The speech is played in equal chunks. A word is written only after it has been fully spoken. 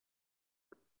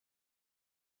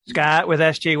Scott with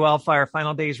SJ Wildfire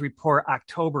Final Days Report,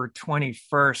 October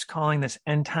 21st, calling this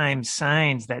end time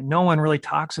signs that no one really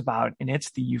talks about, and it's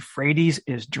the Euphrates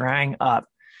is drying up.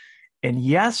 And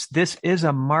yes, this is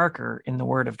a marker in the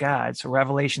Word of God. So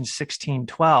Revelation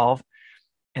 16:12,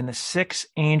 and the sixth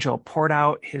angel poured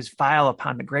out his vial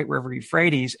upon the great river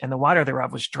Euphrates, and the water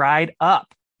thereof was dried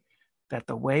up, that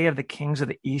the way of the kings of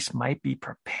the east might be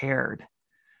prepared.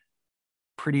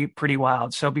 Pretty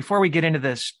wild. So before we get into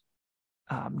this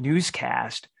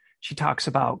newscast, she talks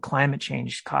about climate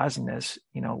change causing this.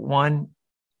 One,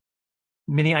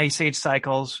 mini ice age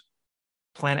cycles,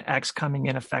 planet X coming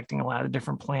in, affecting a lot of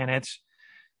different planets.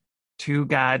 Two,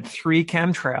 God, three,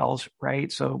 chemtrails,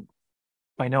 right? So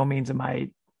by no means am I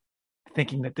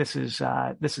thinking that this is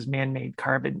man-made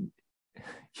carbon,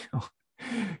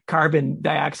 carbon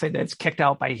dioxide that's kicked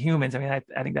out by humans. I mean,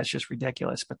 I think that's just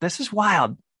ridiculous, but this is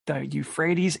wild. The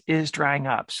Euphrates is drying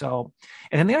up. So,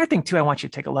 and then the other thing too, I want you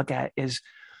to take a look at is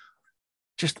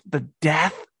just the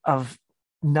death of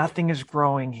nothing is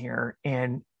growing here.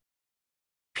 And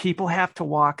people have to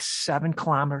walk 7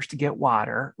 kilometers to get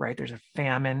water, right? There's a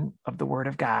famine of the Word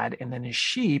of God. And then his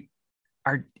sheep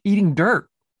are eating dirt.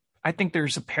 I think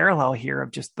there's a parallel here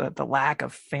of just the lack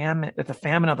of famine, the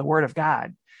famine of the Word of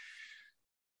God.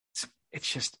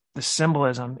 It's just, the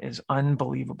symbolism is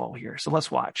unbelievable here. So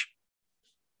let's watch.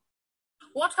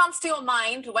 What comes to your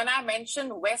mind when I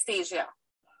mention West Asia?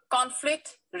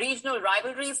 Conflict, regional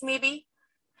rivalries maybe?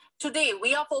 Today,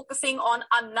 we are focusing on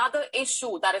another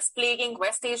issue that is plaguing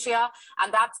West Asia,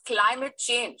 and that's climate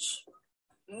change.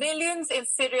 Millions in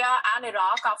Syria and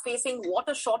Iraq are facing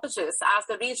water shortages as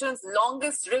the region's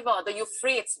longest river, the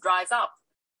Euphrates, dries up.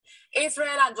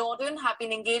 Israel and Jordan have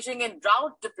been engaging in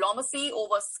drought diplomacy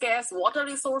over scarce water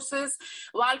resources,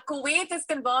 while Kuwait is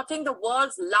converting the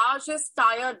world's largest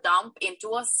tire dump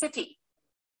into a city.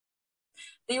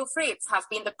 The Euphrates has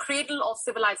been the cradle of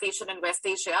civilization in West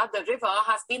Asia. The river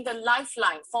has been the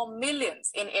lifeline for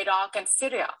millions in Iraq and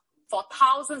Syria for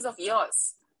thousands of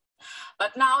years.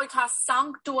 But now it has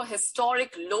sunk to a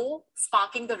historic low,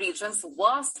 sparking the region's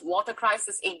worst water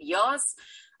crisis in years.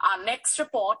 Our next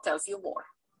report tells you more.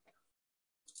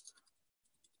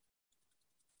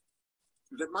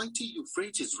 The mighty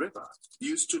Euphrates River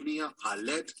used to near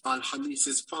Khaled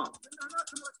al-Hamis's farm.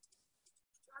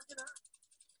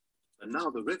 And now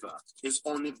the river is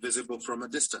only visible from a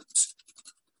distance.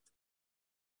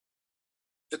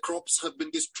 The crops have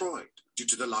been destroyed due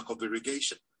to the lack of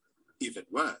irrigation. Even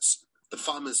worse, the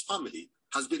farmer's family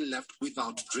has been left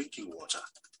without drinking water.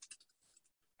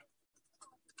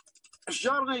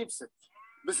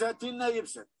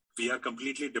 We are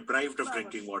completely deprived of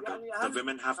drinking water. The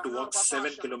women have to walk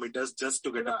 7 kilometers just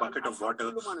to get a bucket of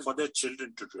water for their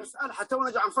children to drink.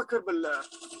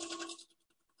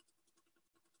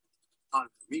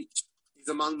 Al-Hamid is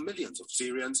among millions of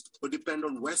Syrians who depend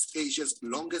on West Asia's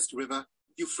longest river,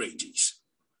 Euphrates.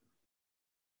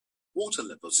 Water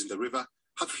levels in the river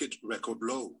have hit record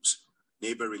lows.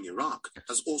 Neighboring Iraq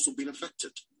has also been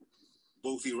affected.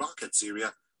 Both Iraq and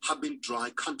Syria have been dry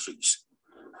countries.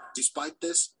 Despite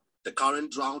this, the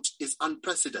current drought is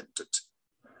unprecedented.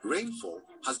 Rainfall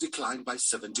has declined by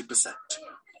 70%.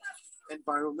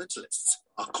 Environmentalists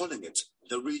are calling it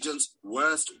the region's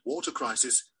worst water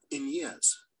crisis in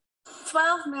years.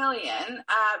 12 million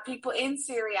people in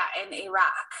Syria and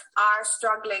Iraq are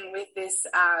struggling with this,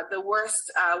 the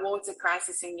worst water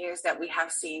crisis in years that we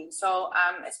have seen. So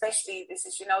especially this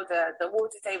is, the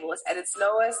water table is at its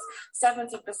lowest,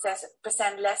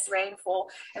 70% less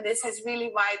rainfall. And this has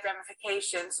really wide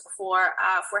ramifications for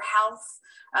health.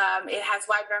 It has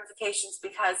wide ramifications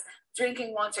because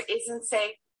drinking water isn't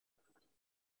safe.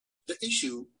 The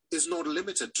issue is not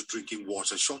limited to drinking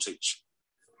water shortage.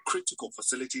 Critical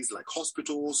facilities like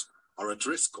hospitals are at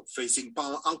risk of facing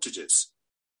power outages.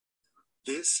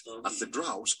 This, as the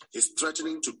drought is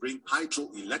threatening to bring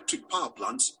hydroelectric power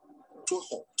plants to a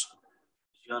halt.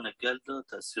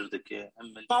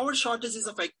 Power shortages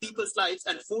affect people's lives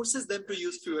and forces them to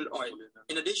use fuel oil.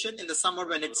 In addition, in the summer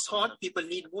when it's hot, people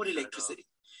need more electricity.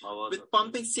 With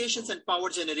pumping stations and power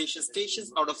generation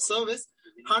stations out of service,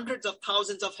 hundreds of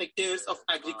thousands of hectares of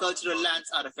agricultural lands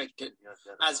are affected,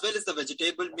 as well as the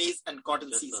vegetable, maize, and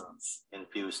cotton seasons.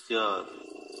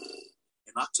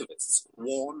 Activists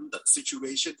warn that the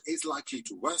situation is likely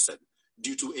to worsen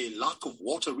due to a lack of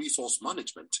water resource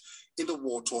management in the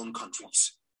war-torn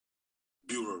countries.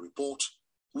 Bureau Report,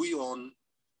 we on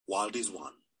Wild is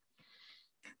One.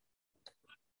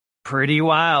 Pretty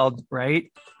wild,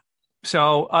 right?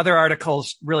 So other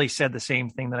articles really said the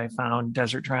same thing that I found.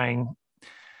 Desert drying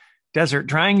Desert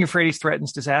drying Euphrates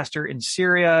threatens disaster in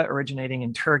Syria, originating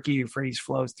in Turkey. Euphrates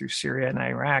flows through Syria and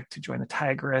Iraq to join the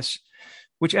Tigris,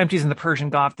 which empties in the Persian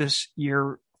Gulf this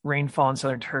year. Rainfall in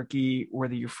southern Turkey, where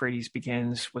the Euphrates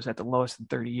begins, was at the lowest in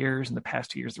 30 years. In the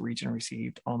past 2 years, the region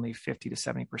received only 50 to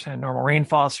 70% normal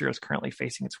rainfall. Syria is currently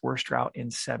facing its worst drought in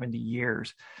 70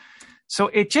 years. So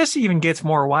it just even gets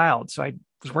more wild. So I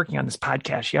was working on this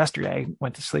podcast yesterday,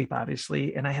 went to sleep,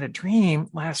 obviously, and I had a dream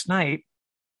last night.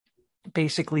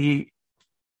 Basically,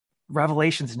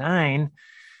 Revelations 9,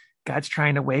 God's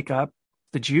trying to wake up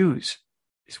the Jews,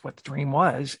 is what the dream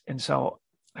was. And so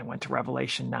I went to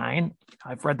Revelation 9.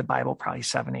 I've read the Bible probably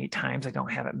 7-8 times. I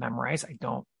don't have it memorized.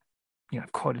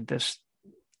 I've quoted this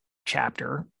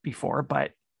chapter before,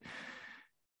 but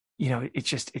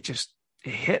it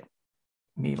hit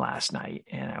me last night,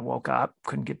 and I woke up,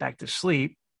 couldn't get back to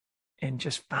sleep, and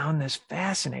just found this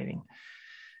fascinating.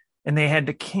 And they had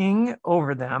the king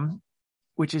over them,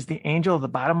 which is the angel of the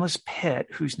bottomless pit,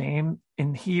 whose name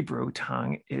in Hebrew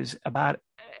tongue is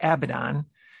Abaddon,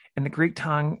 and the Greek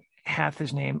tongue hath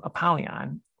his name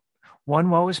Apollyon. One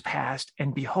woe is past,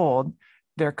 and behold,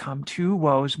 there come 2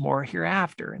 woes more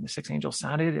hereafter. And the 6th angel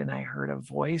sounded, and I heard a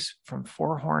voice from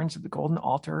 4 horns of the golden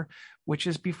altar, which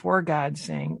is before God,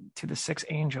 saying to the 6th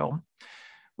angel,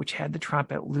 which had the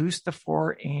trumpet, loose the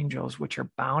 4 angels which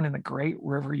are bound in the great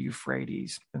river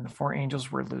Euphrates. And the 4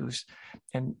 angels were loosed,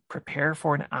 and prepare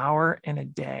for an hour and a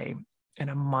day and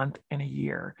a month and a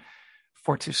year,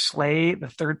 for to slay the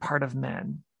 3rd part of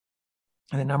men.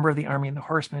 And the number of the army and the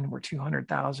horsemen were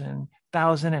 200,000,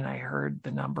 and I heard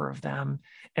the number of them.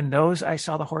 And those I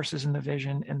saw the horses in the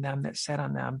vision, and them that sat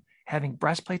on them, having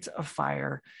breastplates of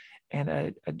fire, and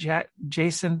a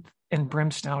jacinth and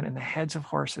brimstone, and the heads of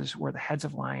horses were the heads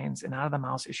of lions, and out of the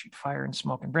mouths issued fire and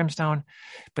smoke and brimstone.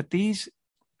 But these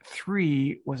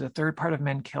 3 was a 3rd part of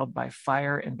men killed by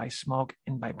fire and by smoke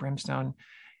and by brimstone,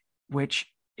 which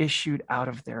issued out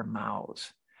of their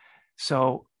mouths.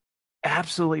 So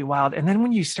absolutely wild. And then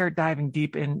when you start diving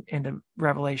deep into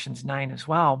Revelations 9 as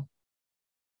well,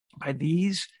 by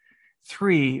these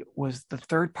 3 was the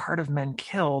 3rd part of men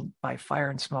killed by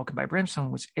fire and smoke and by brimstone,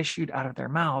 was issued out of their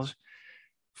mouths.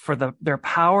 For their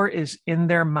power is in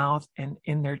their mouth and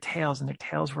in their tails, and their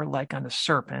tails were like unto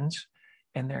serpents,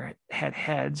 and their had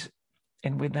heads,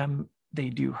 and with them they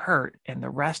do hurt. And the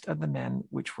rest of the men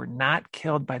which were not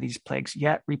killed by these plagues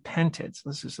yet repented. So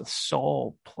this is a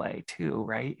soul play too,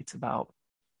 right? It's about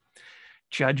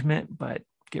judgment, but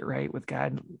get right with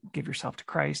God, give yourself to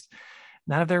Christ.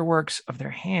 None of their works of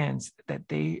their hands, that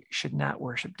they should not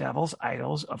worship devils,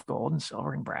 idols of gold and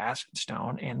silver and brass and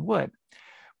stone and wood,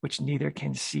 which neither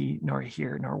can see nor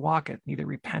hear nor walketh. Neither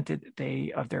repented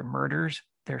they of their murders,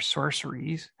 their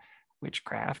sorceries,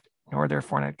 witchcraft, nor their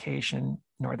fornication,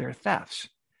 nor their thefts.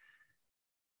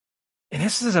 And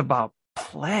this is about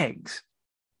plagues.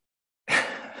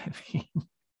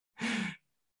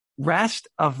 Rest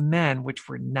of men which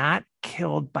were not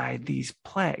killed by these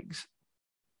plagues.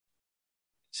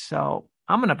 So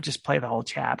I'm going to just play the whole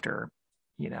chapter.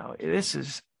 This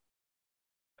is,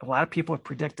 a lot of people have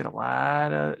predicted a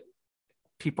lot of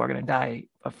people are going to die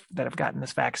that have gotten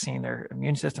this vaccine. Their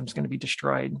immune system is going to be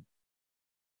destroyed.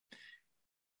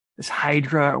 This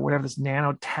Hydra or whatever, this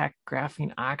nanotech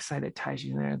graphene oxide that ties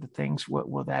you in there, the things,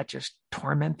 will that just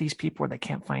torment these people where they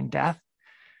can't find death?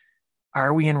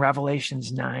 Are we in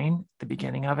Revelations 9, the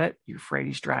beginning of it,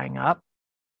 Euphrates drying up?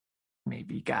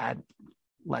 Maybe God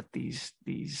let these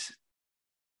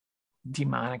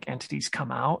demonic entities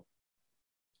come out.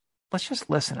 Let's just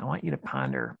listen. I want you to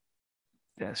ponder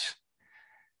this.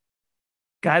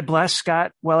 God bless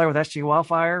Scott Weller with SG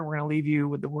Wellfire. We're going to leave you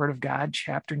with the Word of God,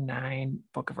 chapter 9,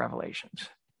 book of Revelations.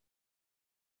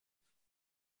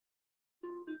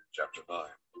 Chapter 9.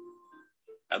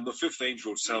 And the 5th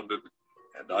angel sounded,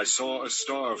 and I saw a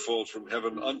star fall from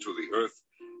heaven unto the earth,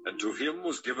 and to him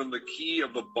was given the key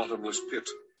of the bottomless pit.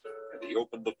 And he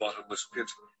opened the bottomless pit.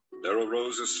 There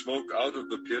arose a smoke out of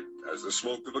the pit, as the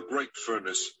smoke of a great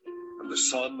furnace, and the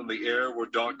sun and the air were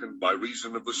darkened by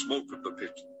reason of the smoke of the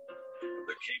pit.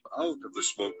 There came out of the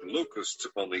smoke locusts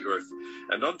upon the earth,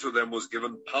 and unto them was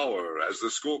given power, as the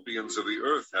scorpions of the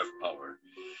earth have power.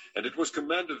 And it was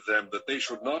commanded them that they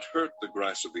should not hurt the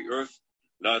grass of the earth,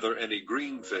 neither any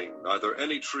green thing, neither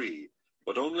any tree,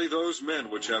 but only those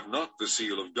men which have not the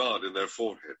seal of God in their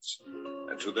foreheads.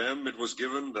 And to them it was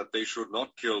given that they should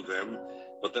not kill them,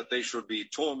 but that they should be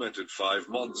tormented 5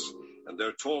 months, and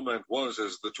their torment was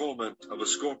as the torment of a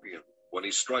scorpion, when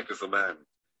he striketh a man.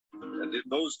 And in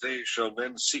those days shall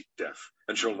men seek death,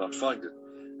 and shall not find it,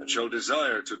 and shall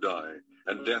desire to die,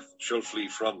 and death shall flee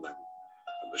from them.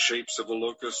 And the shapes of the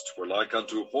locust were like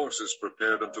unto horses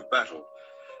prepared unto battle,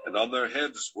 and on their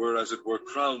heads were as it were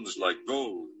crowns like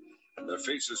gold, and their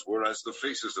faces were as the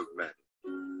faces of men.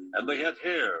 And they had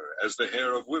hair as the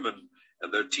hair of women,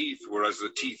 and their teeth were as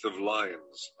the teeth of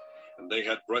lions. And they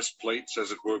had breastplates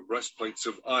as it were breastplates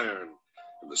of iron,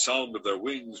 and the sound of their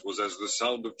wings was as the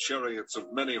sound of chariots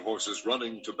of many horses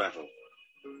running to battle.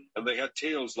 And they had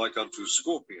tails like unto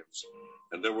scorpions,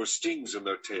 and there were stings in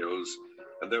their tails,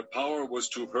 and their power was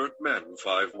to hurt men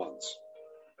 5 months.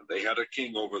 And they had a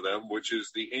king over them, which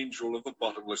is the angel of the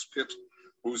bottomless pit,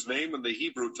 whose name in the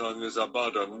Hebrew tongue is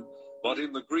Abaddon, but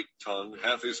in the Greek tongue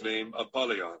hath his name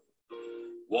Apollyon.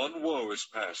 One woe is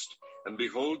past, and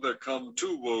behold, there come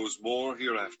 2 woes more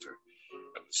hereafter.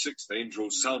 And the 6th angel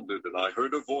sounded, and I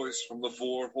heard a voice from the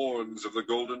 4 horns of the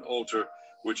golden altar,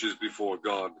 which is before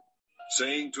God,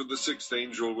 saying to the 6th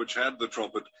angel which had the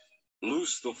trumpet,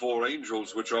 Loose the 4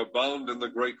 angels which are bound in the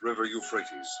great river Euphrates.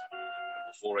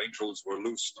 And the 4 angels were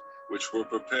loosed, which were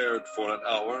prepared for an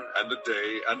hour, and a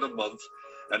day, and a month,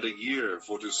 and a year,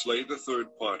 for to slay the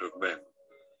 3rd part of men.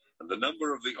 And the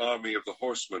number of the army of the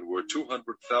horsemen were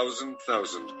 200,000.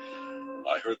 And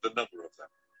I heard the number of them.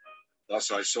 Thus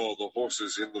I saw the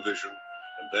horses in the vision,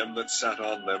 and them that sat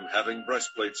on them, having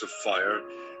breastplates of fire,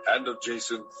 and of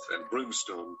jacinth, and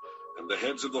brimstone, and the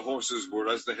heads of the horses were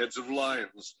as the heads of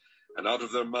lions, and out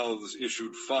of their mouths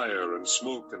issued fire, and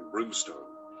smoke, and brimstone.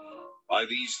 By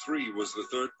these 3 was the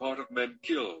 3rd part of men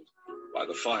killed, by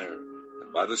the fire,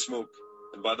 and by the smoke,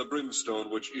 and by the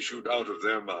brimstone which issued out of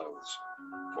their mouths.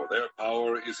 For their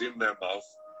power is in their mouth,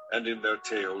 and in their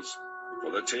tails,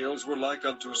 for the tails were like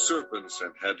unto serpents,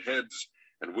 and had heads,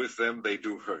 and with them they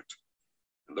do hurt.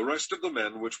 And the rest of the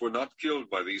men which were not killed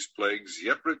by these plagues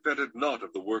yet repented not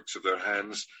of the works of their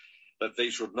hands, that they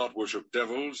should not worship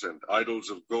devils, and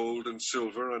idols of gold, and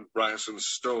silver, and brass, and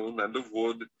stone, and of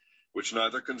wood, which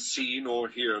neither can see, nor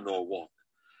hear, nor walk.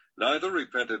 Neither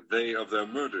repented they of their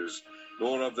murders,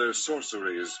 nor of their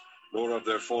sorceries, nor of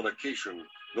their fornication,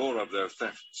 nor of their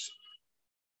thefts.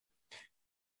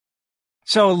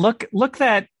 So look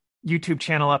that YouTube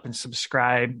channel up and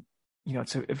subscribe.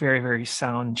 It's a very, very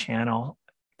sound channel.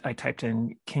 I typed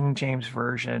in King James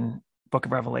Version, Book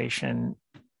of Revelations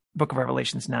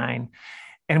 9.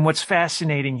 And what's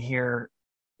fascinating here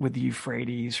with the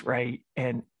Euphrates, right?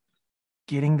 And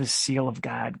getting the seal of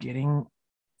God,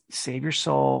 save your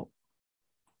soul,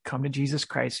 come to Jesus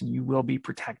Christ, and you will be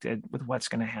protected with what's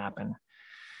going to happen.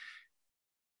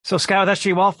 So Scott with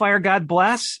SJ Wildfire, God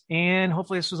bless, and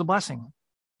hopefully this was a blessing.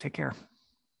 Take care.